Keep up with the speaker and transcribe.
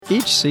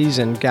Each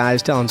season,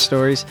 Guys Telling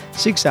Stories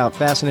seeks out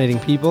fascinating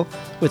people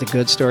with a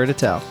good story to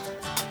tell.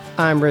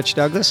 I'm Rich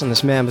Douglas, and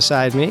this man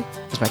beside me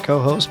is my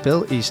co-host,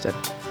 Bill Easton.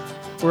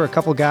 We're a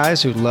couple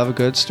guys who love a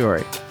good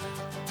story.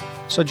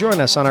 So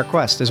join us on our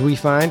quest as we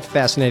find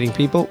fascinating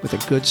people with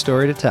a good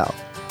story to tell.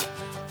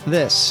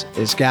 This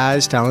is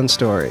Guys Telling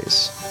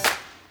Stories.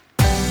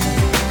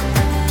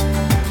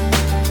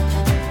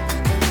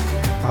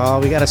 Oh,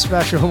 we got a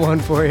special one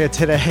for you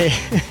today.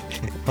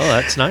 Oh,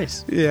 that's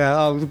nice. Yeah.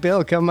 Oh,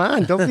 Bill, come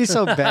on. Don't be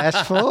so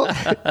bashful.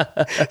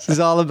 This is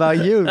all about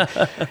you.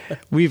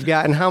 We've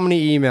gotten how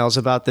many emails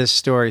about this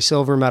story,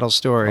 silver medal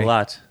story? A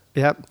lot.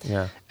 Yep.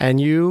 Yeah. And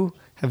you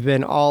have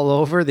been all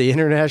over the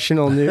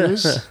international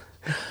news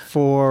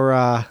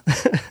for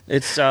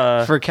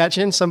for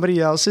catching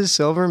somebody else's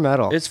silver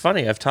medal. It's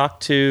funny. I've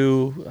talked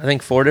to, I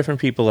think, 4 different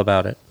people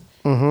about it.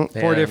 Mm-hmm.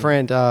 4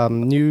 different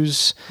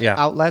news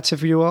outlets,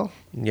 if you will.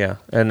 Yeah.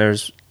 And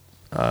there's,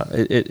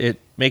 it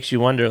makes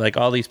you wonder, like,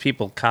 all these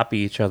people copy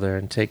each other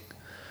and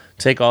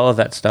take all of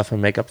that stuff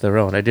and make up their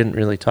own. I didn't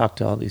really talk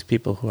to all these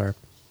people who are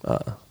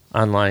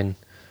online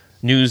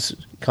news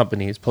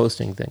companies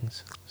posting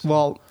things.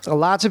 Well,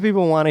 lots of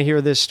people want to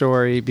hear this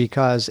story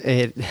because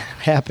it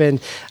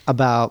happened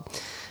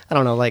about, I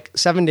don't know, like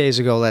 7 days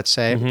ago, let's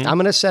say. Mm-hmm. I'm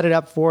going to set it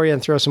up for you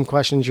and throw some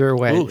questions your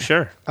way. Oh,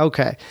 sure.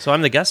 Okay. So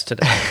I'm the guest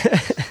today.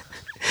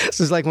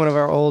 This is like one of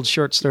our old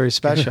short story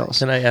specials.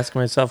 Can I ask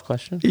myself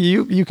questions?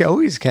 You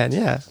always can,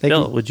 yeah.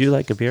 Bill, would you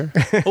like a beer?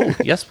 Oh,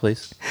 yes,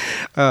 please.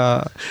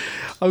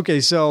 Okay,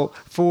 so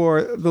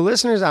for the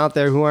listeners out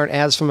there who aren't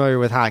as familiar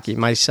with hockey,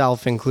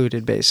 myself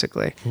included,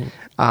 basically,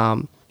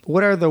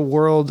 what are the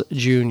World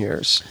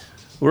Juniors?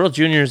 World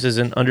Juniors is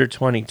an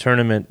under-20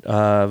 tournament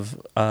of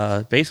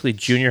basically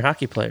junior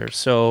hockey players.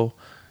 So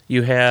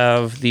you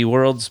have the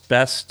world's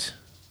best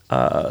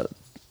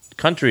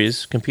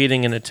countries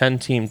competing in a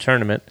 10-team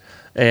tournament,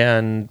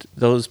 and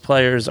those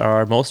players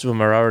most of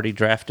them are already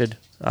drafted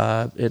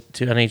to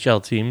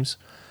NHL teams.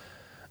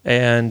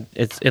 And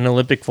it's an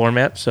Olympic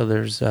format, so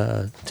there's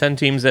 10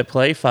 teams that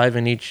play, 5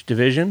 in each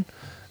division,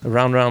 a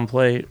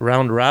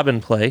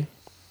round-robin play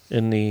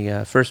in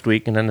the first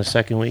week, and then the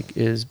second week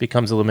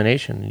becomes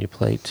elimination, and you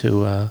play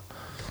to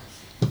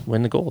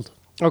win the gold.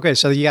 Okay,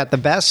 so you got the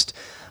best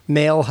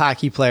male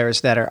hockey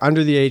players that are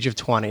under the age of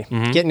 20,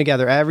 getting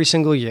together every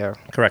single year.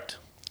 Correct.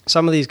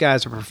 Some of these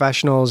guys are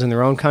professionals in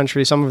their own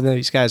country. Some of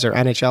these guys are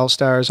NHL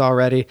stars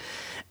already,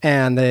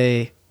 and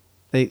they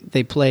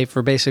play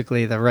for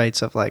basically the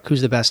rights of, like,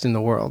 who's the best in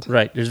the world.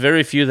 Right. There's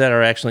very few that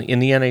are actually in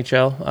the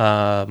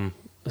NHL.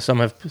 Some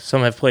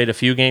have played a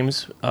few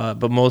games,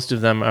 but most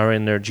of them are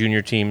in their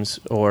junior teams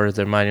or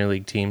their minor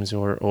league teams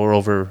or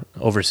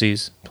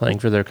overseas playing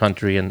for their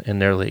country in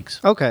their leagues.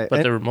 Okay.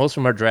 But most of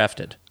them are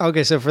drafted.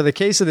 Okay, so for the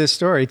case of this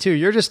story, too,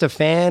 you're just a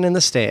fan in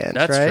the stands,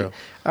 That's right? true.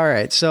 All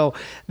right, so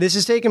this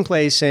is taking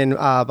place in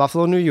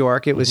Buffalo, New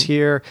York. It was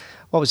here,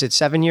 what was it,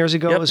 7 years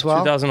ago as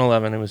well?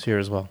 2011, it was here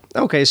as well.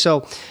 Okay,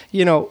 so,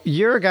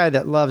 you're a guy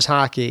that loves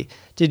hockey.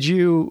 Did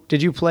you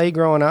play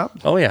growing up?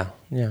 Oh, yeah.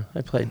 Yeah,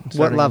 I played.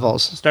 What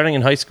levels? Starting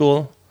in high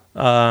school,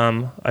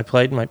 I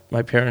played.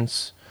 My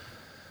parents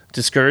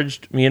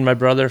discouraged me and my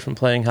brother from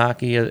playing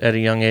hockey at a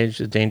young age.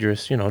 A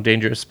dangerous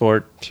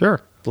sport.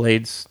 Sure.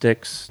 Blades,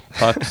 sticks,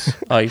 pucks,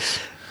 ice.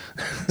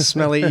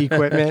 Smelly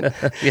equipment.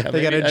 Yeah,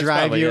 they got to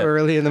drive you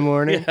early in the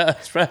morning. Yeah,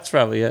 that's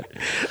probably it.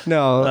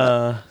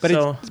 No,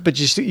 but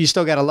you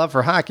still got a love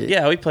for hockey.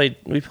 Yeah, we play.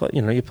 You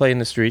play in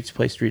the streets. You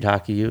play street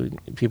hockey.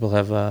 People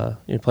have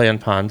you play on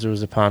ponds. There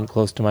was a pond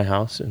close to my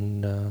house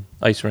and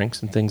ice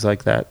rinks and things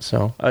like that.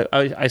 So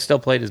I still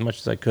played as much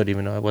as I could,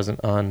 even though I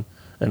wasn't on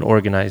an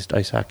organized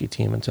ice hockey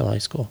team until high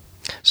school.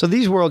 So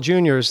these World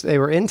Juniors, they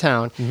were in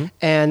town,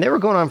 and they were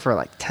going on for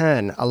like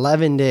 10,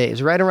 11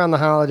 days, right around the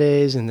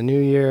holidays and the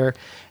New Year.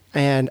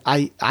 And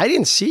I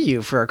didn't see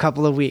you for a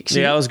couple of weeks.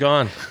 Yeah, I was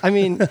gone. I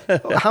mean,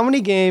 how many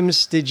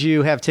games did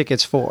you have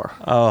tickets for?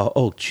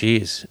 Oh,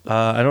 geez.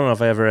 I don't know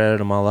if I ever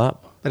added them all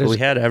up. But we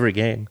had every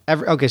game.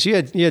 Okay, so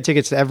you had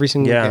tickets to every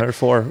single game. Yeah, or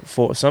four.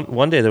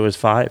 One day there was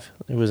 5.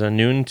 It was a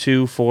noon,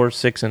 2, 4,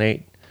 6, and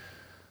 8.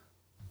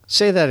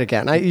 Say that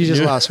again. You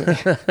just lost me.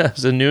 It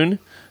was a noon,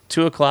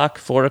 2 o'clock,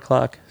 4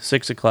 o'clock,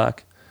 6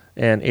 o'clock,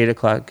 and 8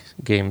 o'clock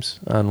games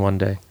on one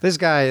day. This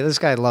guy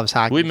loves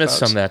hockey. We missed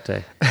some that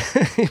day.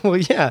 Well,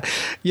 yeah,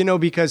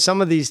 because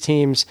some of these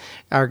teams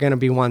are going to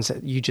be ones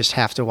that you just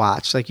have to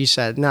watch. Like you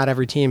said, not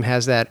every team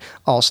has that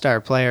all-star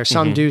player.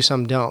 Some do,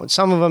 some don't.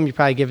 Some of them you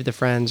probably give it to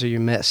friends or you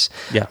miss.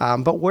 Yeah.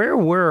 But where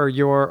were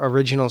your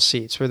original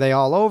seats? Were they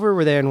all over?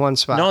 Were they in one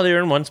spot? No, they were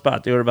in one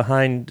spot. They were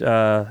behind.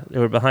 The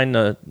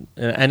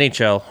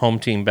NHL home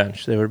team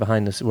bench. They were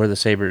behind where the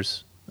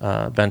Sabres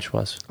bench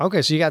was.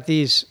 Okay, so you got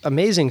these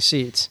amazing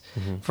seats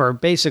for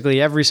basically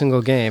every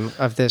single game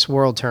of this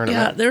World Tournament.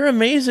 Yeah, they're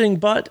amazing,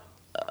 but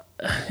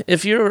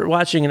if you're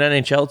watching an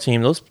NHL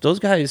team, those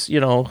guys,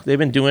 they've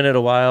been doing it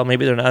a while.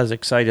 Maybe they're not as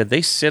excited.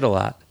 They sit a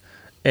lot,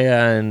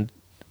 and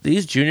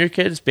these junior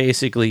kids,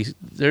 basically,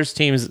 there's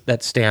teams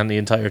that stand the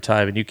entire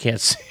time, and you can't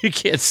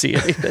see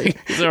anything.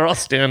 They're all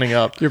standing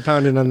up. You're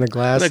pounding on the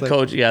glass. The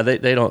coach,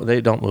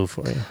 they don't move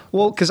for you.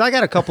 Well, because I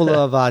got a couple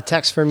of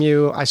texts from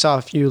you. I saw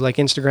a few like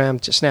Instagram,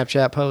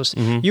 Snapchat posts.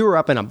 You were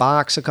up in a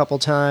box a couple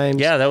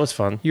times. Yeah, that was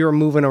fun. You were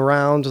moving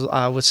around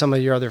with some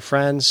of your other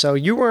friends, so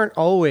you weren't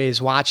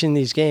always watching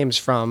these games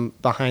from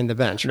behind the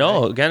bench.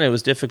 No, right? again, it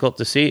was difficult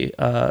to see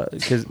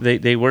because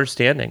they were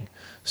standing.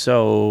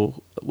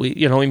 So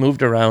we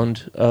moved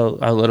around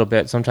a little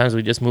bit. Sometimes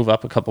we just move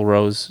up a couple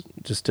rows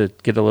just to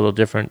get a little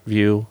different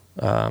view.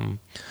 And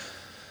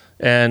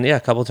a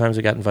couple of times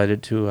we got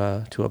invited to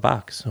a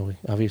box. So we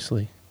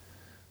obviously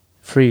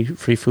free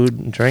food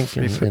and drink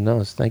and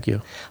those. Thank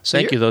you. So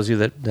Thank you, those of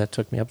you that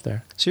took me up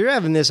there. So you're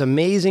having this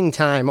amazing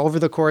time over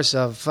the course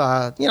of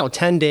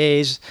 10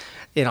 days.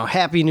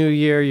 Happy New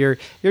Year. You're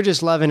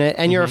just loving it,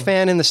 and you're a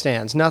fan in the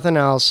stands. Nothing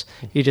else.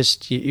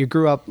 You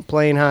grew up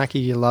playing hockey.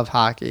 You love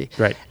hockey,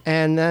 right?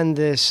 And then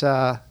this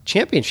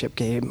championship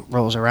game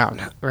rolls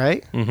around,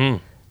 right?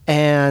 Mm-hmm.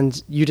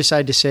 And you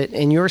decide to sit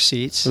in your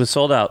seats. It was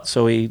sold out,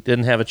 so we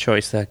didn't have a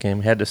choice that game.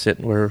 We had to sit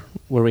where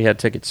we had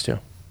tickets to.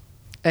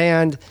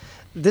 And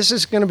this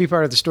is going to be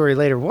part of the story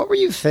later. What were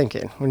you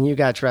thinking when you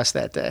got dressed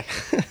that day?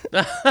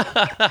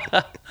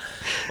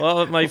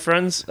 Well, my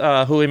friends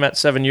who we met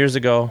 7 years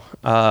ago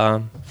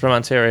from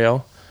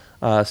Ontario,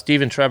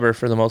 Steve and Trevor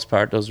for the most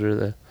part, those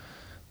were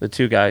the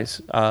two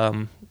guys.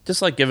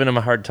 Just like giving them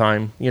a hard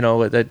time,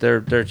 that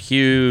they're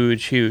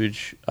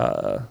huge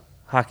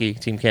hockey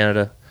Team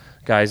Canada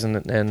guys,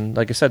 and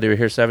like I said, they were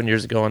here 7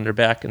 years ago, and they're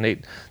back, and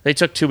they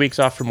took 2 weeks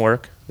off from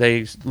work.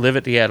 They live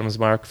at the Adams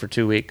Mark for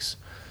 2 weeks.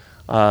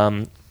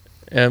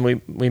 And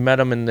we met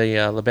them in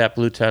the Labatt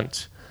Blue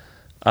Tent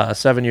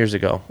 7 years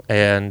ago,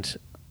 and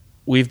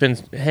we've been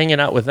hanging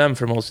out with them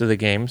for most of the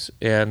games.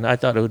 And I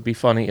thought it would be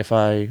funny if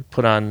I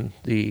put on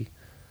the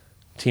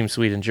Team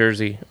Sweden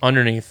jersey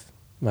underneath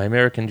my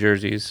American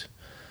jerseys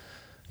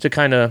to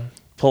kind of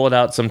pull it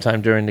out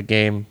sometime during the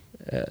game,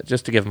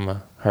 just to give them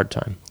a hard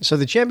time. So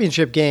the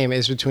championship game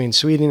is between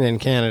Sweden and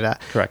Canada.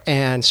 Correct.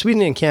 And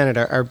Sweden and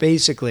Canada are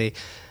basically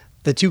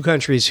the two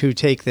countries who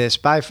take this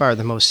by far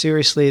the most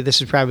seriously.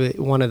 This is probably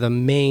one of the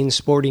main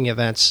sporting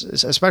events,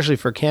 especially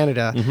for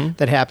Canada,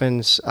 that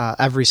happens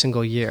every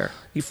single year.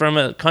 From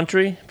a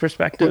country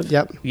perspective?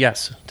 Yep.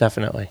 Yes,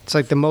 definitely. It's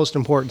like the most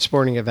important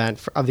sporting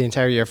event of the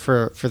entire year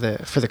for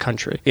the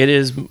country. It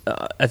is.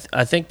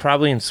 I think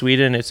probably in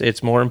Sweden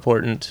it's more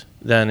important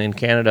than in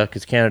Canada,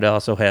 because Canada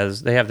also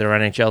have their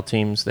NHL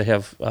teams, they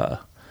have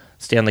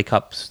Stanley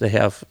Cups, they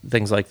have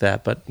things like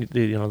that. But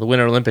the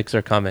Winter Olympics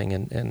are coming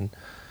and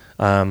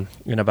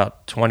in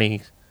about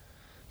 20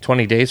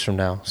 days from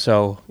now.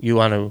 So you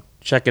want to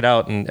check it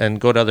out and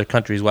go to other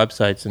countries'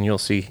 websites, and you'll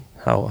see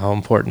how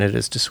important it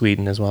is to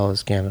Sweden as well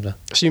as Canada.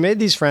 So you made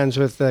these friends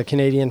with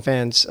Canadian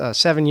fans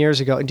 7 years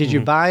ago. Did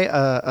you buy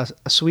a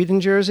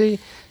Sweden jersey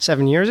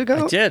 7 years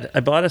ago? I did. I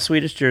bought a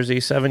Swedish jersey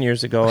 7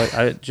 years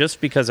ago,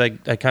 just because I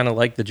kind of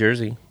liked the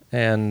jersey.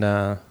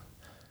 And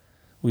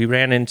we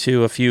ran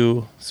into a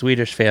few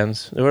Swedish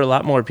fans. There were a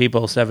lot more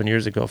people 7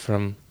 years ago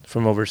from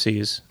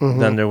overseas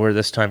than there were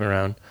this time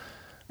around.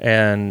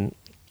 And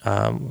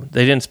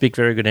they didn't speak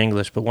very good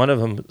English, but one of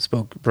them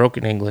spoke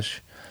broken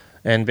English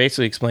and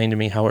basically explained to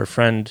me how her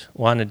friend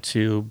wanted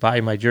to buy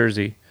my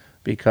jersey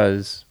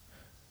because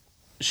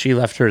she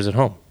left hers at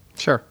home.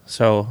 Sure.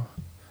 So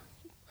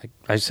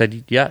I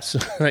said yes.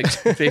 I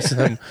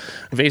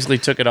basically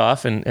took it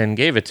off and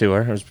gave it to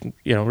her. It was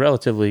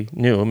relatively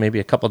new,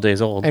 maybe a couple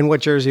days old. And what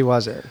jersey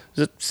was it?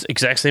 It was the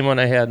exact same one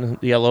I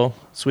had, the yellow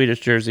Swedish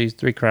jersey,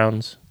 3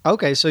 crowns.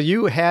 Okay, so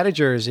you had a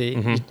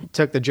jersey, you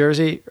took the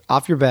jersey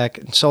off your back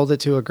and sold it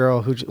to a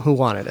girl who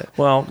wanted it.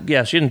 Well,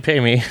 yeah, she didn't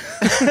pay me.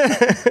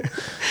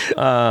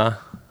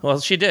 Well,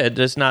 she did,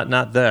 just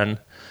not then.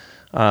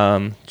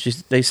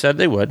 They said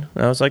they would.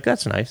 And I was like,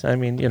 that's nice. I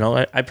mean,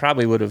 I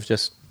probably would have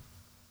just,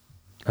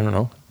 I don't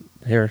know,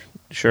 here,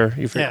 sure.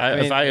 If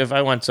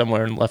I went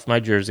somewhere and left my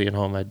jersey at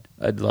home,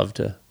 I'd love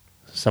to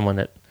someone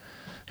that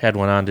had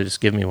one on to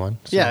just give me one.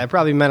 So, yeah, it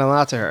probably meant a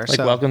lot to her. Like,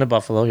 welcome to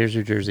Buffalo. Here's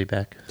your jersey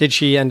back. Did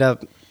she end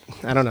up,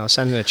 I don't know,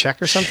 sending a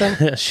check or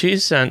something? She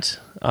sent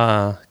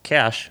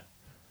cash,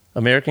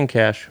 American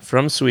cash,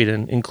 from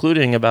Sweden,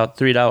 including about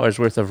 $3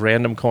 worth of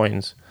random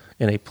coins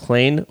in a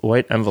plain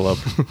white envelope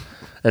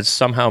that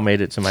somehow made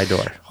it to my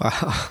door.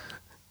 Wow.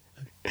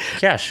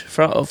 Cash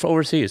from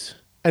overseas.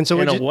 And so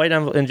in a white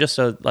envelope, and just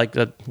write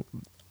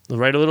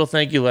a little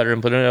thank you letter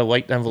and put it in a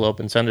white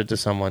envelope and send it to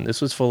someone. This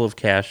was full of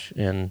cash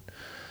and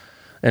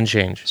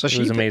change. So it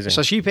was amazing.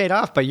 So she paid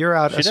off, but you're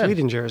out a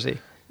Sweden jersey.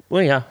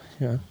 Well, yeah.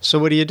 So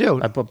what do you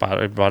do? I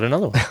bought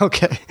another one.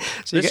 Okay.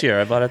 So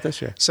I bought it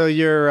this year. So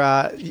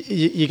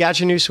you got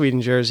your new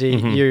Sweden jersey.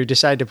 You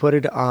decide to put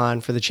it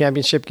on for the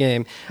championship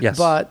game. Yes.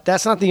 But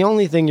that's not the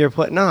only thing you're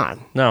putting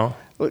on. No.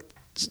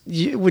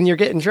 When you're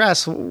getting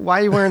dressed,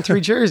 why are you wearing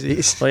 3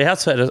 jerseys? Well,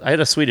 I had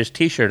a Swedish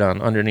T-shirt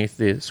on underneath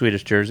the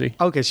Swedish jersey.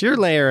 Okay, so you're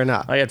layering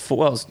up. I had 4.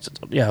 Well,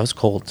 it was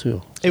cold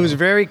too. So. It was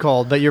very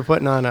cold, but you're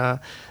putting on a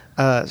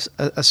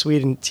a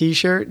Sweden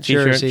T-shirt,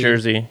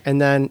 jersey, and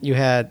then you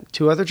had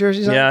 2 other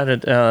jerseys on? Yeah,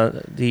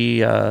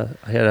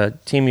 I had a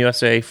Team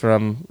USA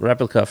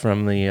replica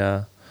from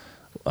the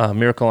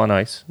Miracle on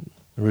Ice,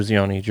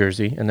 Ruzioni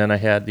jersey, and then I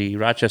had the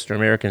Rochester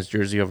Americans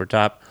jersey over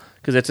top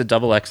because it's a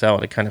double XL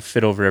and it kind of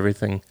fit over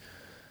everything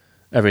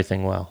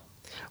well.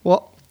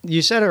 Well,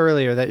 you said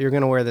earlier that you're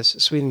going to wear this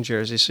Sweden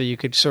jersey so you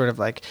could sort of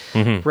like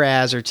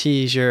razz or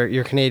tease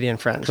your Canadian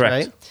friends,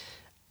 correct, right?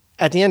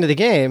 At the end of the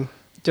game,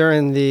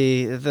 during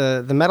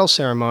the medal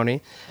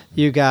ceremony,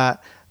 you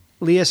got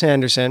Elias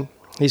Anderson.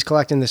 He's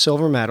collecting the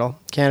silver medal.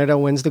 Canada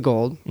wins the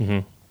gold.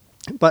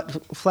 Mm-hmm.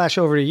 But flash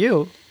over to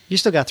you. You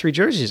still got 3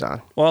 jerseys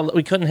on. Well,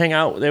 we couldn't hang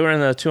out. They were in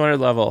the 200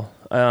 level.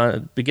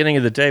 Beginning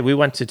of the day, we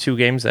went to 2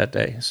 games that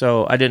day.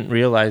 So I didn't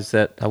realize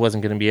that I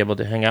wasn't going to be able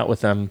to hang out with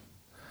them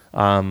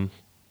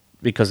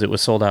because it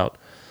was sold out.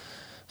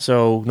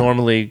 So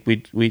normally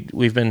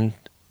we've been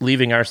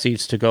leaving our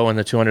seats to go in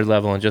the 200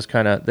 level and just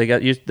kind of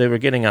they were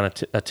getting on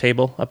a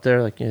table up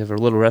there, like you have a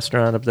little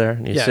restaurant up there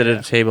and you sit at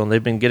a table, and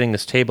they've been getting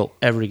this table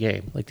every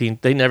game. Like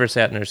they never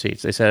sat in their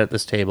seats. They sat at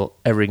this table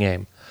every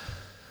game.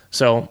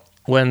 So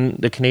when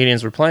the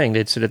Canadians were playing,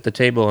 they'd sit at the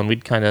table and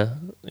we'd kind of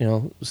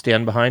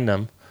stand behind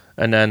them,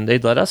 and then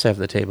they'd let us have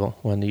the table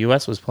when the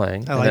U.S. was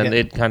playing, and then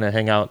they'd kind of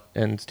hang out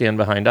and stand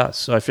behind us.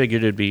 So I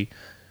figured it'd be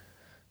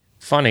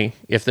funny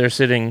if they're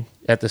sitting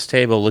at this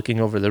table looking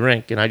over the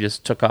rink and I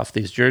just took off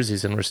these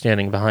jerseys and we're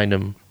standing behind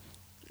them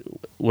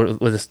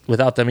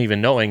without them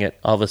even knowing it,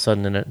 all of a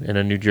sudden in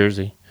a New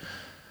Jersey.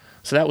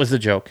 So that was the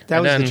joke.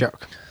 That was the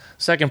joke.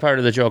 Second part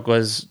of the joke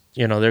was,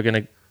 they're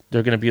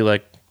gonna be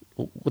like,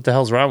 what the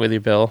hell's wrong with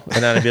you, Bill?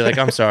 And then I'd be like,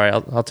 I'm sorry,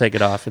 I'll take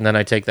it off. And then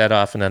I take that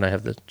off and then I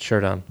have the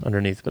shirt on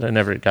underneath, but I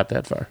never got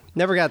that far.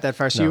 Never got that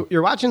far. So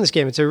you're watching this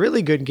game. It's a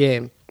really good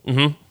game.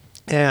 Mm-hmm.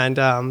 And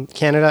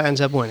Canada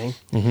ends up winning.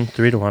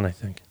 3-1, I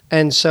think.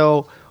 And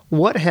so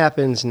what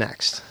happens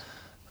next?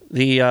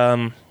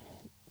 The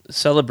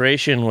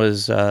celebration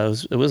was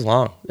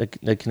long.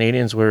 The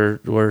Canadians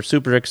were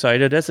super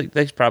excited, as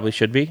they probably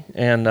should be.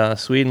 And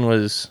Sweden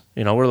was,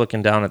 we're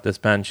looking down at this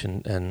bench,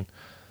 and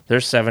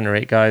there's 7 or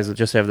 8 guys that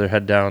just have their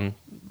head down,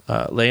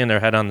 laying their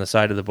head on the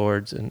side of the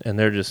boards, and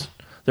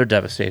they're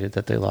devastated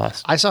that they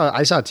lost. I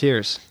saw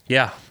tears.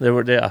 Yeah, there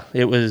were. Yeah,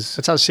 it was.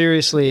 That's how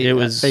seriously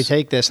they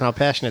take this and how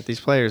passionate these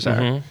players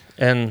are.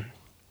 And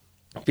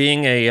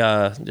being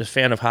a just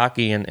fan of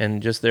hockey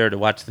and just there to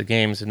watch the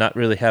games and not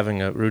really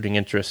having a rooting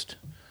interest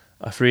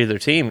for either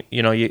team,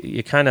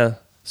 you kind of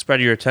spread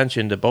your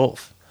attention to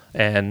both.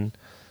 And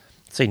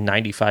I'd say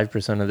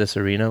 95% of this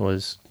arena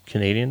was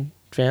Canadian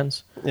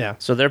fans. Yeah.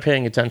 So they're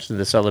paying attention to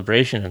the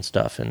celebration and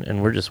stuff,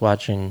 and we're just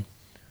watching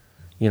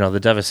the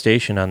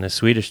devastation on the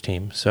Swedish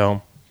team.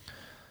 So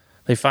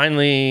they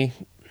finally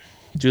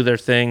do their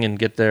thing and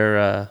get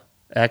their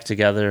act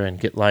together and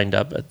get lined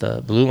up at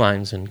the blue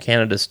lines, and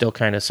Canada's still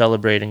kind of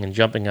celebrating and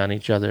jumping on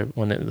each other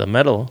when the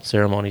medal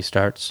ceremony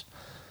starts.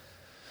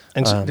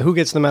 And so who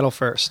gets the medal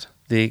first?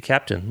 The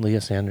captain,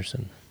 Elias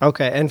Anderson.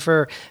 Okay, and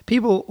for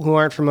people who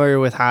aren't familiar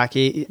with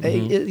hockey,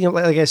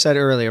 like I said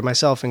earlier,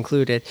 myself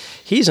included,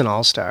 he's an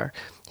all-star.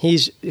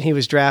 He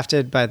was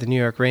drafted by the New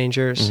York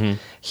Rangers.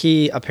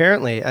 He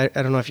apparently, I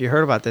don't know if you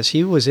heard about this,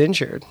 he was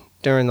injured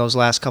during those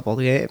last couple of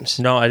games.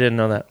 No, I didn't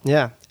know that.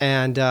 Yeah,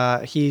 and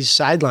he's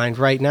sidelined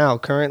right now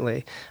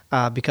currently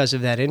because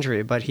of that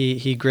injury, but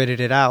he gritted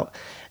it out.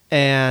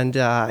 And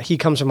he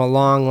comes from a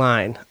long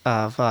line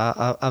of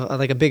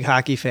like a big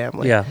hockey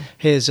family. Yeah.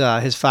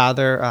 His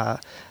father,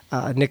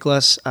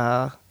 Nicholas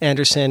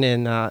Anderson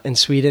in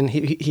Sweden,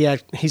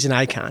 he's an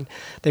icon.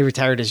 They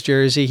retired his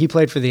jersey. He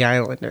played for the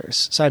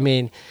Islanders. So I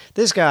mean,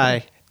 this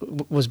guy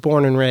was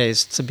born and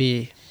raised to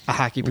be a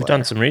hockey player. We've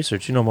done some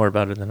research. You know more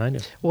about it than I do.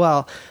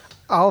 Well,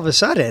 all of a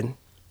sudden,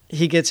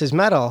 he gets his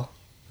medal,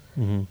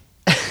 and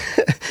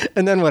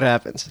then what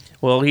happens?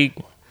 Well,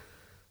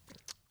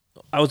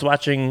 I was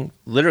watching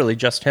literally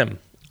just him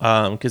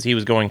because he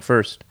was going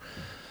first.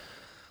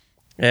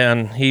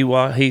 And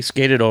he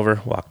skated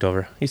over, walked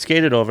over. He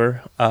skated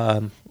over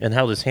and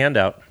held his hand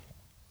out.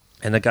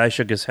 And the guy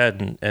shook his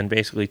head and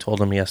basically told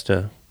him he has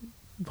to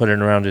put it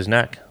around his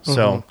neck.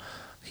 So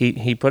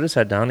he put his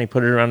head down, he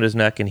put it around his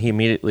neck, and he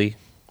immediately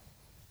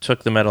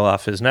took the medal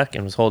off his neck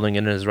and was holding it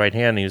in his right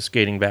hand. And he was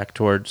skating back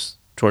towards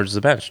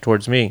the bench,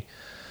 towards me.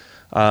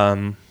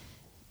 I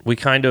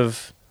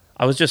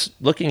was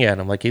just looking at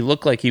him. Like, he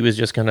looked like he was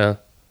just going to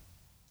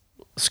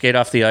skate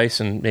off the ice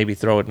and maybe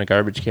throw it in a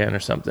garbage can or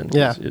something.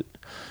 Yeah.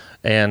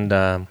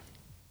 And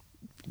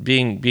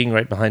being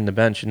right behind the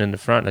bench and in the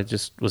front, I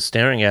just was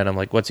staring at him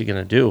like, what's he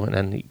going to do? And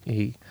then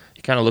he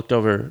kind of looked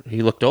over.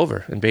 He looked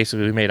over, and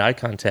basically we made eye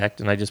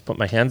contact, and I just put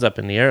my hands up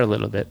in the air a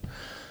little bit.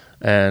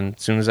 And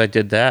as soon as I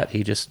did that,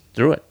 he just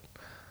threw it.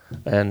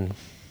 And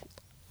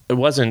it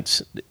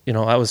wasn't,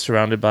 I was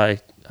surrounded by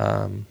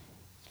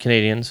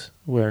Canadians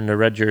wearing their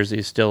red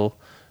jerseys, still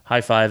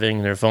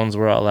high-fiving, their phones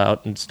were all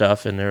out and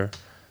stuff, and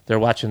they're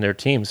watching their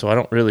team. So I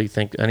don't really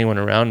think anyone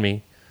around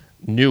me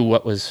knew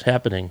what was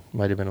happening.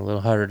 Might have been a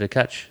little harder to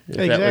catch if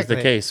that was the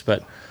case.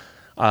 But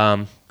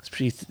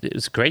it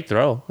was a great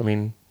throw. I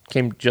mean,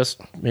 came just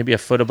maybe a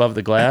foot above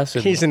the glass.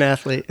 And, He's an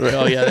athlete.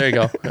 Oh, yeah, there you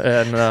go.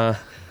 And I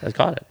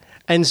caught it.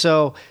 And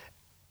so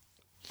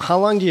how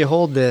long do you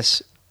hold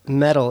this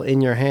medal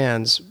in your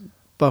hands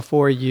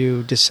before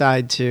you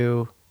decide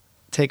to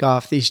take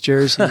off these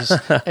jerseys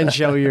and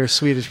show your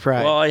Swedish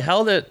pride? Well, I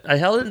held it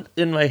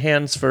in my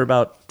hands for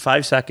about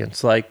 5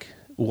 seconds, like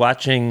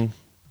watching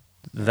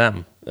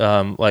them,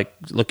 like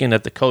looking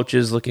at the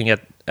coaches, looking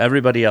at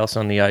everybody else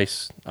on the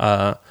ice,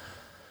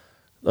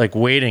 like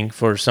waiting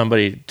for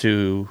somebody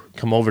to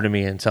come over to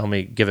me and tell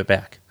me, give it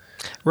back.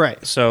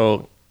 Right.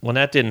 So when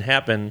that didn't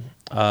happen,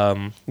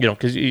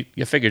 because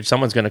you figured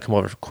someone's going to come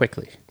over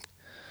quickly.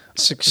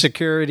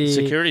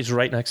 Security's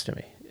right next to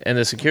me. And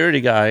the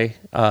security guy,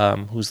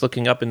 who's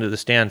looking up into the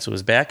stands, so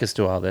his back is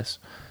to all this,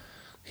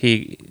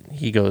 he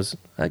goes,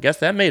 I guess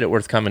that made it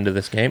worth coming to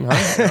this game,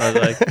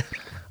 huh?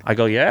 I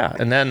go, yeah.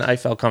 And then I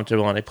felt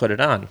comfortable and I put it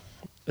on.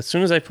 As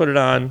soon as I put it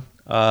on,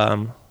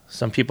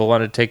 some people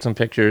wanted to take some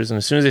pictures. And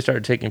as soon as they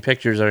started taking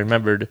pictures, I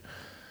remembered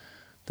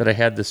that I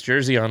had this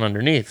jersey on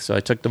underneath. So I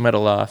took the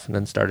medal off and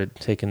then started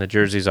taking the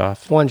jerseys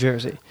off. One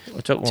jersey.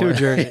 I took Two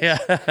jerseys.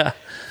 Yeah.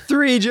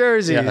 3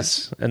 jerseys.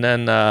 Yes. And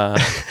then...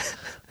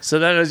 So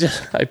then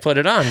I put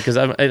it on because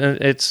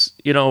it's,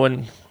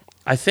 when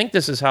I think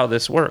this is how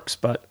this works,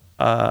 but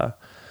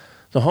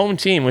the home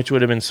team, which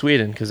would have been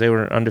Sweden because they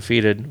were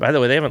undefeated. By the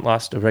way, they haven't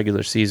lost a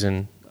regular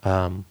season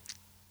or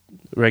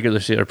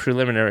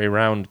preliminary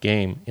round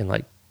game in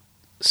like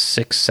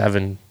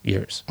 6-7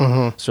 years.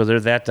 Mm-hmm. So they're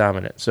that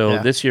dominant.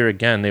 So This year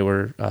again, they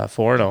were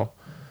 4-0,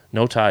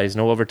 no ties,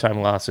 no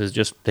overtime losses,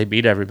 just they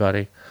beat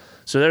everybody.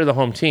 So they're the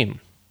home team.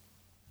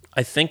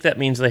 I think that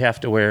means they have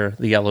to wear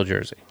the yellow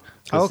jersey.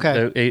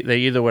 Okay. They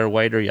either wear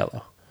white or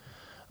yellow.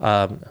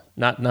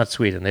 Not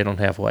Sweden. They don't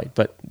have white.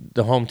 But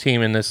the home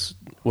team in this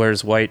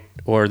wears white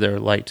or their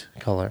light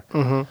color.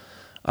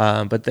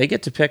 Mm-hmm. But they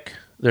get to pick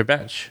their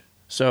bench.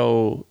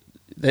 So,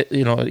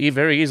 it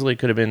very easily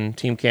could have been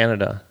Team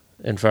Canada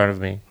in front of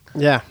me.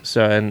 Yeah.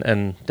 So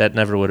and that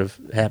never would have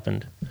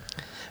happened.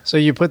 So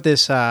you put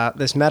this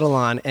medal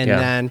on, and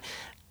then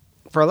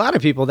for a lot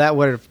of people, that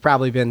would have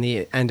probably been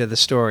the end of the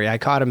story. I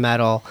caught a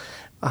medal.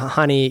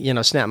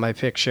 Honey, snapped my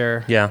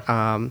picture. Yeah.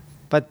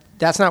 But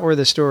that's not where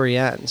the story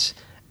ends.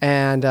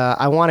 And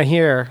I want to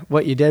hear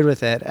what you did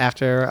with it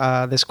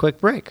after this quick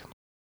break.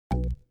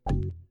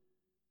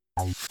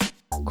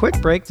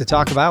 Quick break to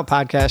talk about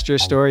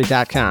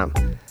podcastyourstory.com.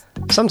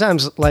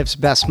 Sometimes life's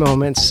best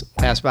moments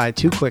pass by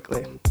too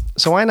quickly.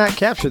 So why not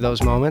capture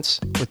those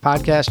moments with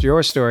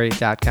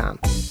podcastyourstory.com?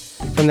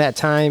 From that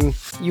time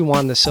you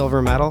won the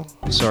silver medal,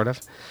 sort of,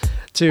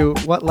 to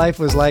what life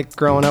was like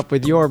growing up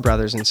with your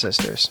brothers and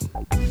sisters.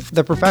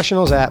 The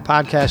professionals at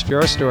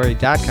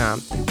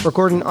podcastyourstory.com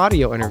record an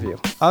audio interview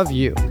of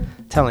you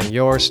telling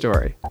your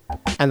story.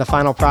 And the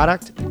final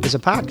product is a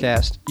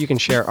podcast you can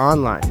share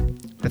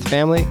online with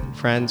family,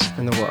 friends,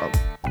 and the world.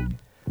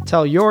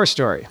 Tell your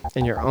story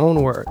in your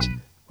own words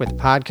with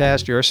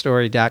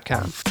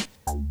podcastyourstory.com.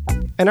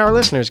 And our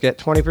listeners get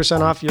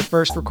 20% off your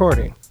first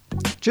recording.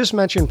 Just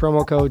mention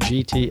promo code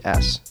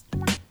GTS.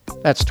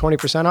 That's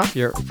 20% off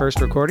your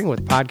first recording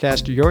with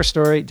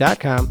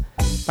podcastyourstory.com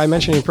by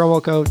mentioning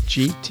promo code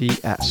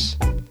GTS.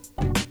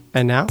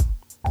 And now,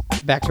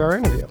 back to our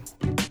interview.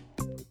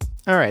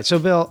 All right, so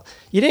Bill,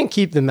 you didn't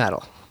keep the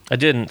medal. I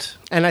didn't.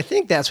 And I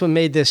think that's what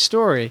made this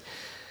story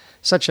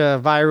such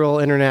a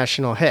viral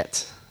international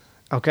hit.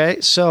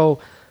 Okay, so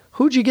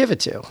who'd you give it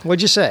to?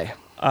 What'd you say?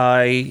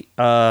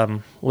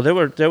 Well,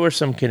 there were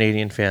some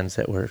Canadian fans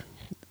that were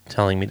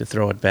telling me to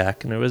throw it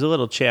back, and there was a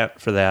little chant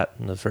for that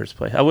in the first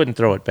place. I wouldn't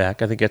throw it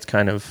back. I think it's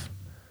kind of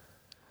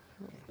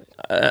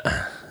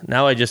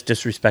now I just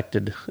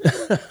disrespected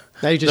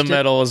the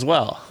medal as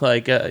well.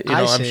 Like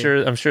I'm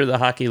sure the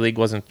hockey league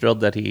wasn't thrilled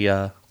that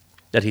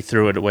he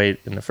threw it away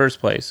in the first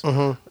place.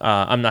 Mm-hmm.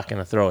 I'm not going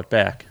to throw it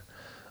back.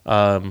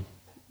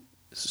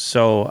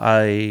 So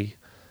I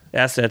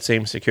asked that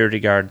same security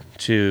guard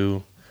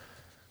to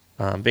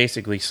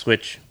basically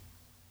switch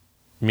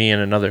me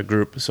and another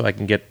group so I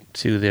can get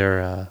to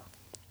their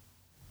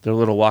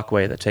little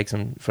walkway that takes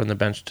them from the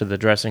bench to the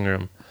dressing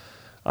room,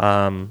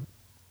 and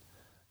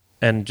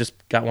just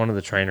got one of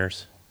the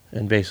trainers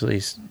and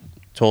basically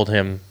told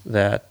him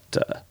that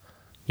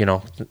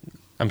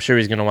I'm sure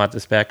he's going to want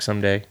this back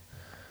someday,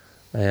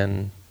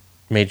 and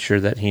made sure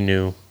that he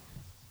knew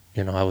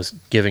I was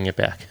giving it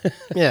back.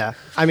 Yeah.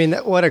 I mean,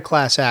 what a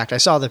class act. I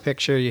saw the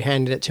picture. You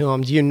handed it to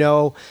him. Do you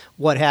know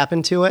what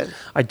happened to it?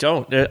 I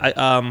don't.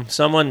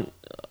 Someone,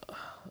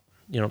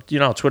 you know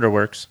how Twitter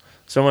works.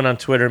 Someone on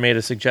Twitter made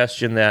a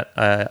suggestion that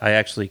I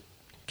actually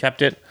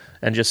kept it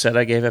and just said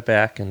I gave it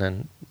back, and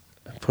then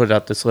put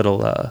out this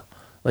little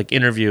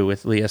interview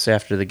with Lias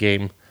after the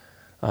game.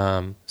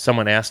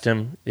 Someone asked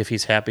him if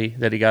he's happy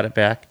that he got it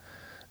back,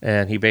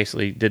 and he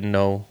basically didn't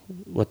know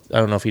what. I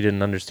don't know if he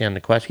didn't understand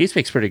the question. He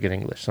speaks pretty good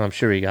English, so I'm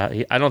sure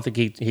I don't think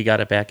he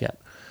got it back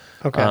yet.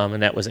 Okay.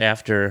 And that was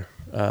after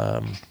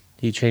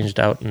he changed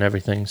out and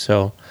everything.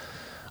 So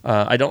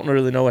I don't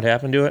really know what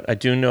happened to it. I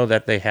do know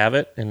that they have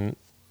it, and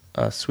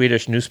a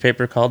Swedish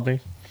newspaper called me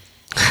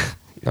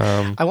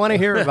I want to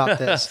hear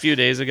about a this. few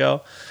days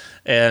ago,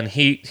 and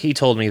he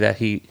told me that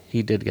he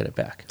did get it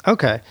back.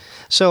 Okay.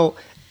 So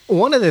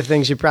one of the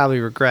things you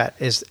probably regret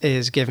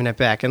is giving it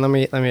back, and let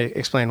me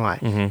explain why.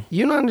 Mm-hmm.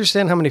 You don't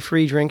understand how many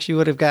free drinks you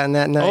would have gotten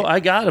that night. Oh,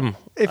 I got him.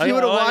 If you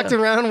would have walked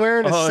around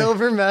wearing a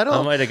silver medal.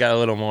 I might have got a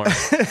little more.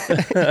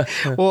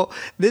 Well,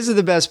 this is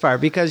the best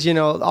part because,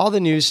 all the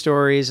news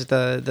stories,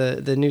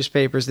 the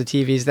newspapers, the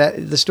TVs,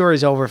 that the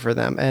story's over for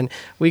them. And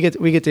we get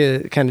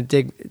to kind of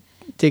dig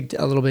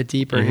a little bit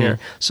deeper here.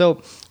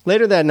 So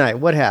later that night,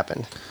 what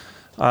happened?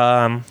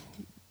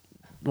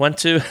 Went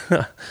to,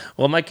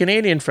 well, my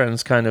Canadian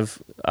friends kind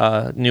of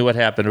knew what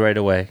happened right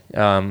away.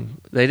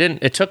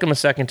 It took them a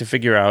second to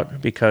figure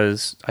out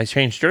because I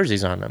changed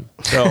jerseys on them.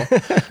 So,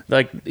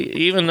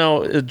 even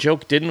though the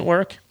joke didn't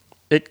work,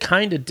 it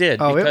kind of did.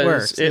 Oh,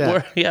 because it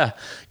worked. worked. Yeah.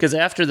 Because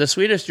after the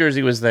Swedish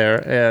jersey was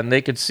there and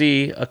they could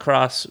see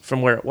across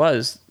from where it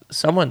was,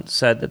 someone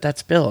said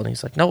that's Bill. And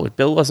he's like, no,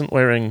 Bill wasn't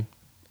wearing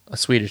a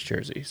Swedish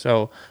jersey.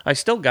 So I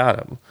still got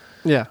him.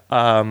 Yeah.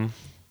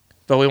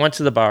 But we went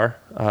to the bar,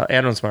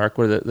 Adams Mark,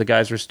 where the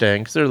guys were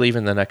staying because they're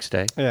leaving the next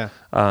day. Yeah.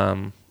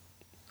 I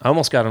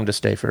almost got them to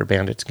stay for a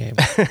Bandits game.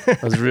 I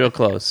was real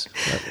close.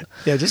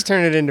 Yeah, just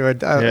turn it into a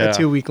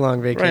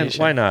 2-week-long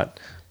vacation. Why not?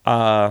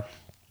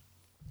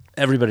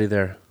 Everybody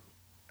there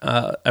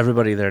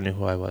knew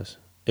who I was.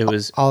 It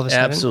was all of a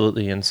sudden?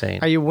 Absolutely insane.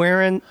 Are you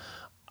wearing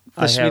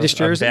the Swedish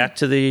jersey? I'm back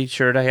to the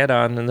shirt I had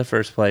on in the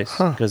first place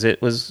because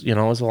it was a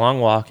long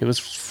walk. It was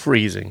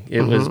freezing.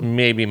 It was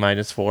maybe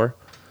 -4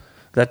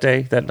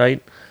 that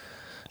night.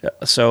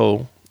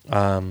 So,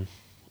 I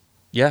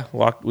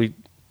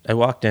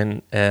walked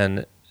in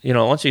and,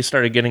 once you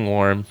started getting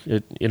warm,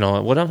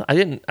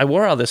 I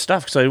wore all this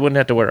stuff so I wouldn't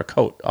have to wear a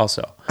coat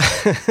also.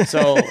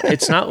 So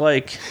it's not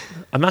like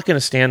I'm not going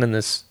to stand in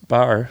this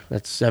bar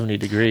that's 70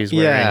 degrees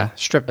wearing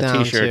stripped a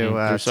down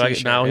t-shirt.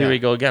 t-shirt. Now here we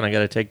go again. I got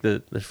to take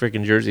the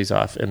freaking jerseys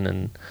off and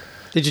then.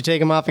 Did you take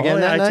them off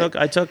again that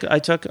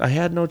night? I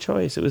had no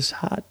choice. It was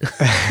hot.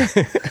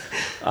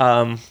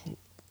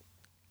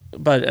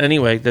 But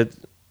anyway,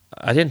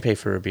 I didn't pay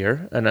for a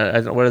beer, and I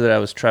don't know whether that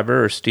was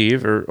Trevor or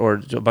Steve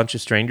or a bunch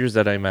of strangers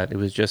that I met. It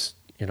was just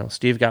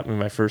Steve got me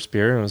my first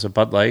beer, and it was a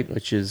Bud Light,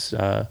 which is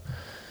not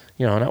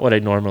what I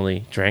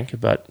normally drink,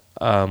 but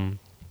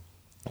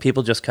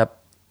people just kept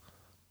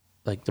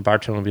the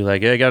bartender would be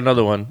like, "Yeah, I got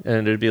another one,"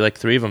 and there'd be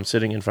 3 of them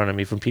sitting in front of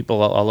me from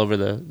people all over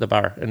the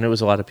bar, and there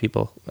was a lot of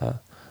people, a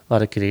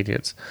lot of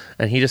Canadians,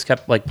 and he just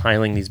kept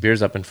piling these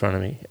beers up in front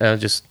of me, and I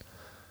just.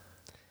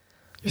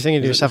 You're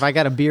thinking to yourself, I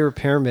got a beer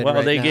pyramid. Well,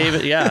 right they now. gave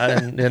it,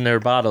 in their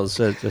bottles.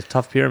 It's a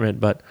tough pyramid,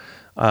 but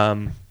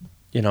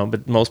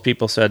but most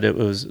people said it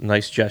was a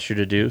nice gesture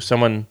to do.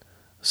 Someone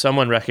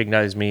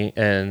recognized me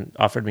and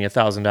offered me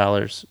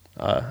 $1,000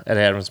 at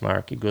Adams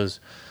Mark. He goes,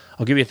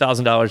 "I'll give you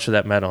 $1,000 for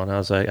that medal," and I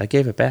was like, "I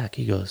gave it back."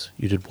 He goes,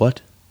 "You did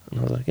what?" And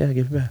I was like, "Yeah, I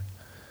gave it back."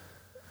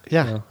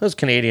 Yeah, it was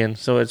Canadian,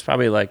 so it's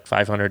probably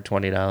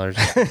 $520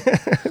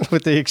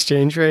 with the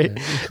exchange rate.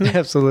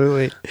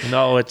 Absolutely.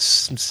 No,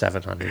 it's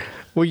 $700.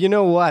 Well, you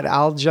know what?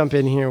 I'll jump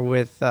in here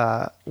with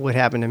what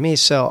happened to me.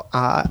 So,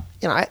 I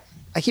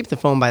keep the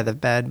phone by the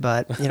bed,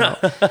 but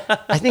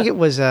I think it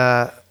was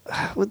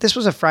this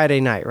was a Friday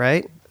night,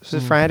 right? Was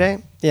it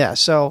Friday? Yeah.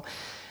 So,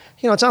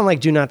 it's on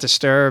Do Not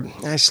Disturb.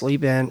 I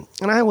sleep in,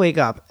 and I wake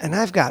up, and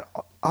I've got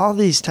all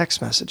these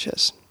text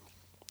messages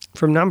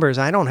from numbers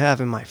I don't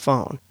have in my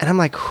phone. And I'm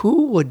like,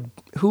 who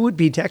would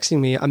be texting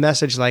me a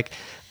message like,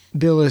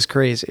 "Bill is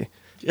crazy"?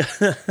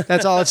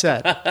 That's all it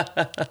said.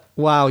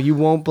 Wow, you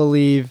won't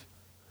believe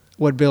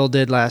what Bill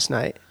did last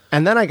night.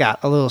 And then I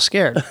got a little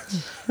scared.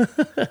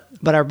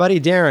 But our buddy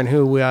Darren,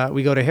 who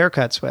we go to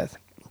haircuts with,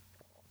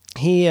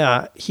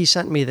 he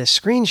sent me this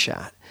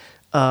screenshot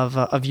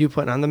of you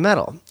putting on the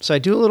medal. So I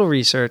do a little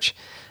research.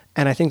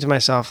 And I think to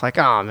myself,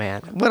 oh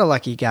man, what a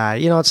lucky guy.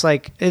 It's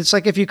like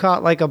if you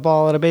caught a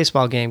ball at a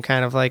baseball game,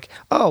 kind of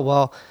oh,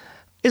 well,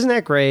 isn't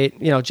that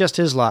great? Just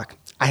his luck.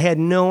 I had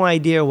no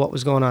idea what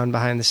was going on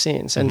behind the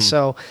scenes. And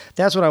so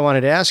that's what I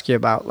wanted to ask you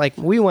about.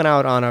 We went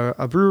out on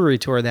a brewery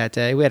tour that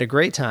day. We had a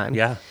great time.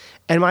 Yeah.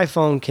 And my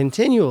phone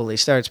continually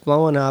starts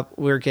blowing up.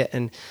 We're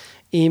getting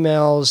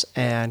emails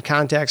and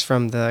contacts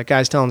from the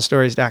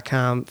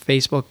GuysTellingStories.com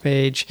Facebook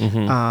page,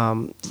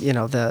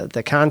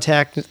 the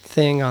contact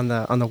thing on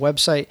the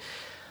website.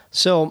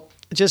 So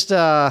just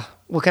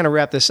we'll kind of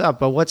wrap this up.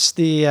 But what's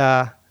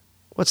the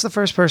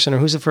first person, or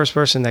who's the first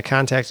person that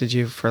contacted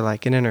you for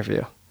an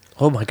interview?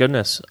 Oh my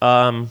goodness!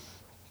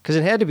 Because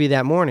it had to be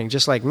that morning,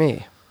 just like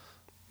me.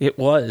 It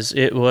was.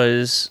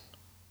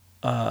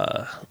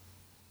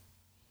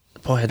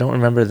 Boy, I don't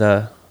remember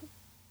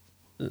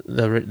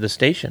the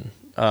station.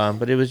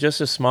 But it was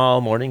just a small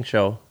morning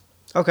show.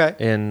 Okay.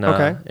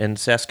 In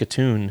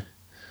Saskatoon,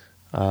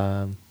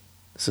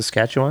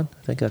 Saskatchewan.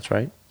 I think that's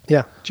right.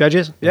 Yeah.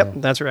 Judges? Yep,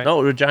 that's right.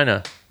 No,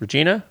 Regina.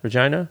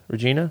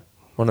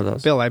 One of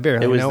those. Bill, I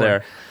barely know. It was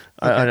there.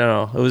 Okay. I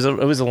don't know.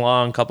 It was a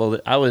long couple.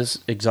 I was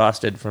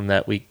exhausted from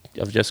that week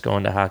of just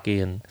going to hockey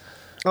and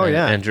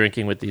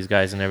drinking with these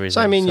guys and everything.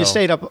 So you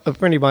stayed up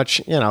pretty much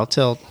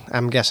till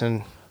I'm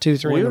guessing 2-3 in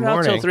the morning. We were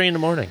out till 3 in the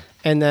morning.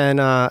 And then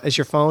is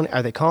your phone,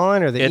 are they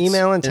calling? Are they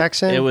emailing,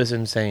 texting? It was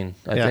insane.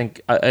 I Yeah.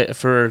 think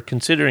for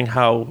considering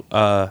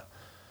how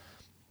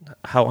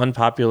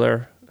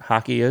unpopular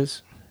hockey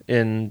is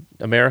in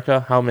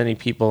America, how many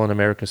people in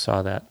America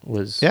saw that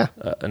was,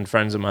 and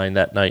friends of mine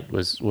that night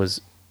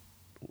was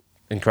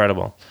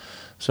incredible.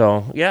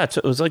 So, yeah,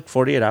 it was like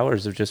 48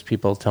 hours of just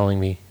people telling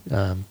me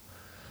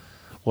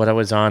what I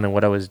was on and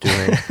what I was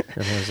doing.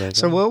 And I was like,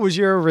 So what was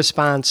your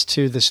response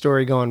to the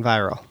story going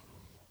viral?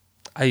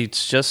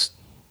 It's just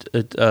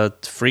a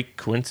freak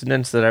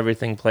coincidence that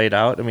everything played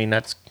out. I mean,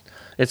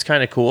 it's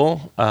kind of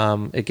cool.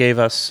 It gave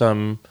us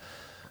some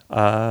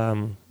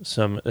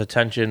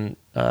attention,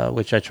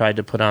 which I tried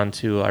to put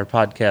onto our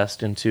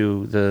podcast,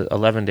 into the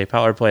 11-day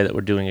power play that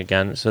we're doing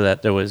again, so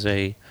that there was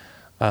a,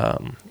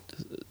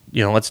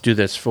 let's do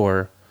this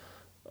for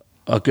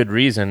a good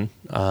reason.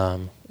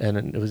 And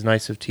it was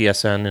nice of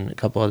TSN and a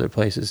couple other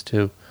places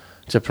to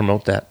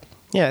promote that.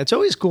 Yeah, it's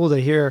always cool to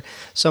hear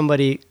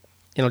somebody,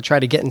 try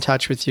to get in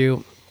touch with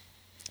you.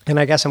 And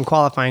I guess I'm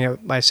qualifying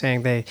it by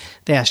saying they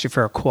asked you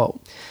for a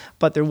quote.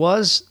 But there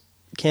was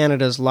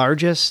Canada's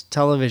largest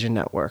television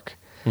network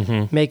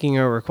making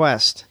a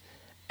request.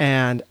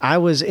 And I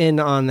was in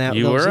on those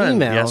emails.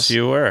 Yes,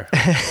 you were.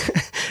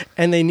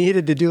 And they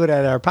needed to do it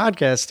at our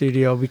podcast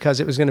studio because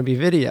it was going to be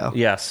video.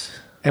 Yes.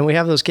 And we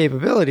have those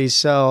capabilities.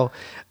 So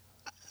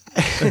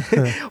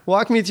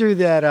walk me through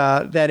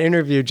that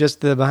interview, just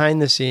the behind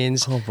the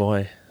scenes. Oh,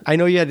 boy. I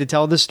know you had to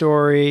tell the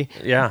story.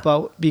 Yeah.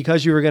 But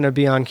because you were going to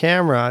be on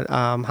camera,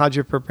 how'd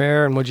you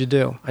prepare and what'd you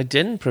do? I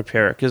didn't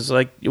prepare because,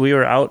 we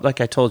were out, like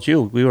I told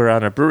you, we were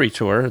on a brewery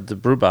tour, the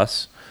brew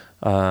bus,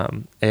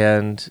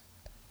 and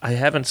I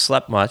haven't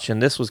slept much,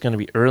 and this was going to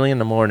be early in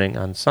the morning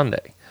on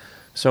Sunday.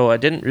 So I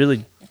didn't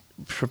really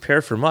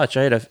prepare for much.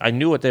 I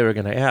knew what they were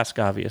going to ask,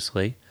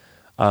 obviously,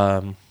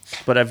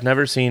 but I've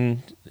never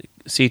seen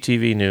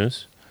CTV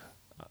news.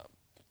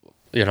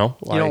 You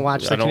don't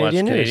watch the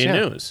Canadian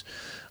news.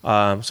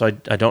 So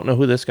I don't know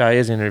who this guy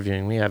is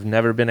interviewing me. I've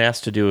never been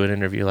asked to do an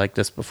interview like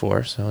this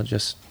before, so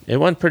it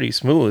went pretty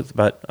smooth.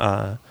 But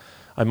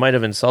I might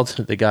have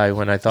insulted the guy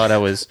when I thought I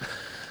was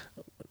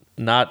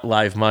not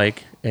live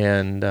mic,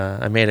 and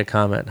I made a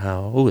comment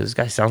how, this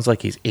guy sounds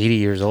like he's 80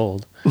 years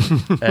old.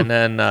 And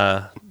then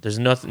there's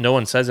no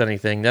one says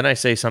anything. Then I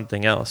say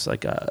something else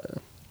like,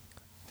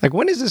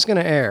 when is this going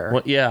to air?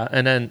 Well, yeah,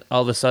 and then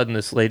all of a sudden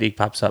this lady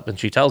pops up and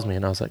she tells me,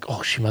 and I was like,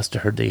 oh, she must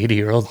have heard the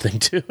 80-year-old thing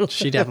too.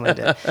 She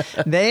definitely did.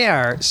 They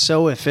are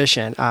so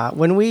efficient.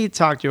 When we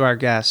talk to our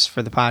guests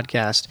for the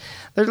podcast,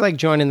 they're like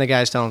joining the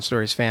Guys Telling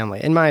Stories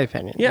family, in my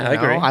opinion. Yeah, I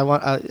agree. I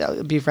want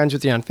to be friends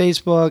with you on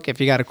Facebook. If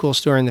you got a cool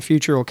story in the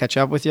future, we'll catch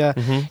up with you.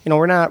 Mm-hmm.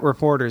 We're not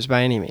reporters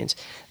by any means.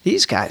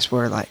 These guys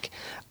were like,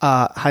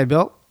 hi,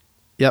 Bill.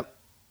 Yep.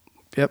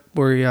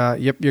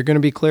 You're going to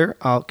be clear.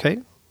 Okay.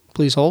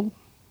 Please hold.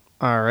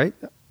 All right.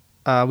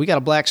 We got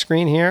a black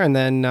screen here, and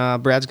then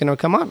Brad's going to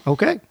come on.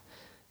 Okay.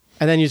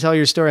 And then you tell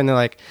your story, and they're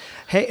like,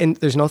 hey, and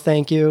there's no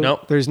thank you.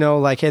 Nope. There's no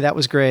like, hey, that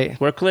was great.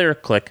 We're clear.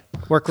 Click.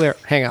 We're clear.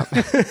 Hang up.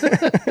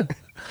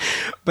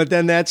 But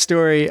then that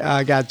story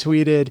got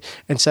tweeted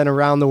and sent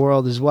around the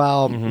world as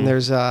well. Mm-hmm. And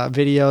there's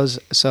videos.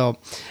 So,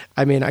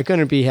 I mean, I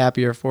couldn't be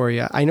happier for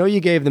you. I know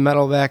you gave the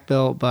medal back,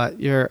 Bill, but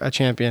you're a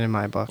champion in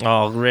my book.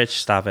 Oh, Rich,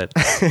 stop it.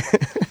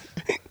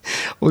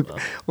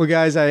 Well,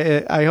 guys,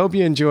 I hope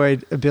you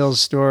enjoyed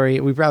Bill's story.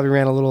 We probably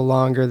ran a little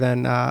longer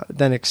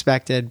than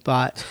expected,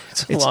 but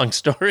it's a long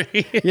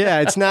story.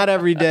 Yeah, it's not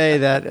every day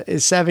that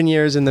is 7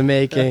 years in the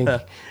making,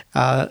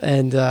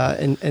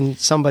 and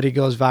somebody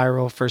goes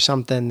viral for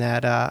something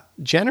that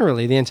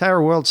generally the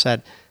entire world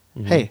said,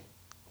 "Hey,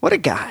 what a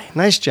guy!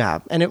 Nice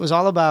job!" And it was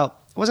all about.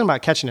 It wasn't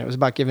about catching it. It was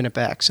about giving it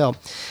back. So,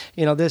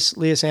 this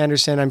Elias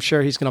Anderson, I'm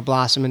sure he's going to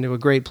blossom into a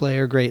great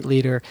player, great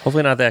leader.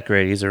 Hopefully not that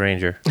great. He's a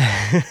Ranger.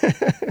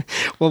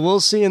 Well,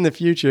 we'll see in the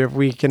future if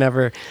we can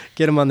ever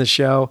get him on the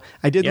show.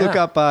 I did look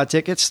up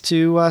tickets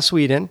to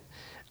Sweden.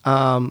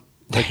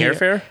 Like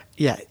airfare?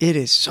 Yeah, it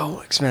is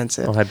so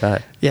expensive. Oh, I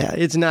bet. Yeah,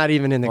 it's not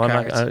even in the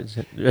cards.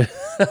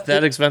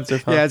 That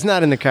expensive, huh? Yeah, it's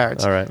not in the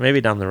cards. All right,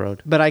 maybe down the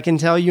road. But I can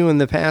tell you in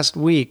the past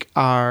week,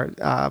 our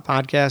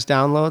podcast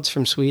downloads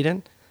from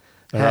Sweden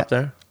They're up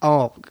there?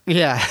 Oh,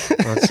 yeah.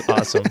 That's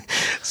awesome.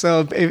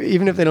 So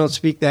even if they don't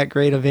speak that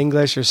great of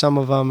English, or some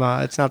of them,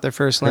 it's not their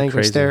first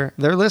language, they're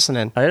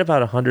listening. I had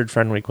about 100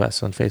 friend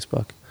requests on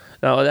Facebook.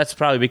 No, that's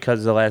probably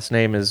because the last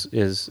name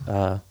is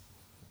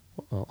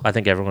I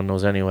think everyone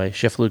knows anyway,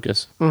 Schiff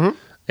Lucas. Mm-hmm.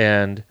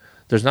 And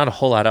there's not a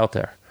whole lot out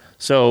there.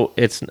 So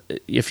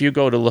if you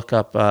go to look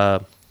up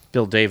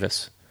Bill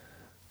Davis,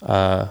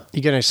 you're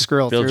gonna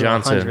scroll Bill through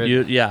Johnson.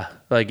 100.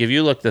 Like if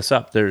you look this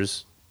up,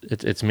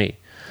 it's me.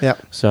 Yeah.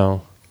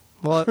 So,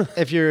 well,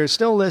 if you're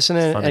still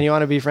listening and you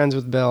want to be friends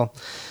with Bill,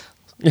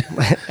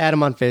 add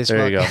him on Facebook.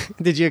 There you go.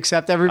 Did you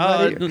accept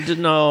everybody?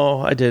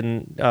 No, I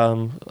didn't.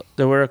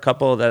 There were a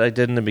couple that I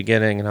did in the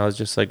beginning, and I was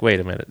just like,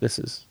 wait a minute, this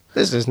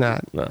is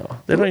not. No,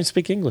 they don't even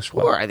speak English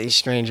well. Who are these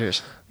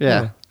strangers?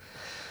 Yeah.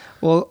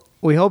 Well,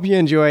 we hope you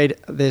enjoyed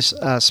this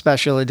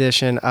special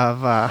edition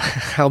of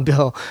how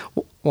Bill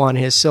won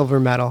his silver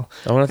medal.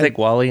 I want to thank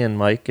Wally and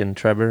Mike and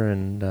Trevor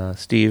and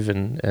Steve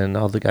and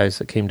all the guys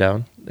that came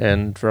down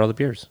and for all the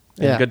beers.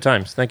 And good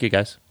times. Thank you,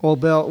 guys. Well,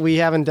 Bill, we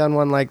haven't done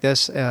one like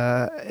this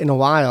in a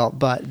while,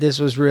 but this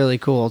was really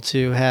cool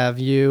to have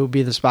you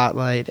be the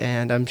spotlight,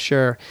 and I'm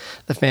sure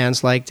the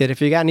fans liked it.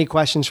 If you got any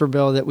questions for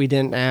Bill that we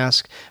didn't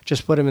ask,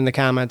 just put them in the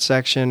comments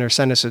section or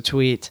send us a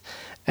tweet.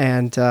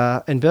 And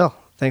Bill,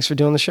 thanks for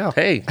doing the show.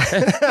 Hey,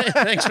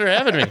 thanks for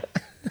having me.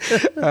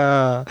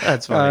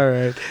 That's funny. All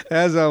right.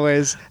 As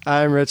always,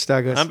 I'm Rich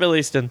Douglas. I'm Bill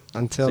Easton.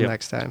 Until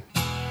next time.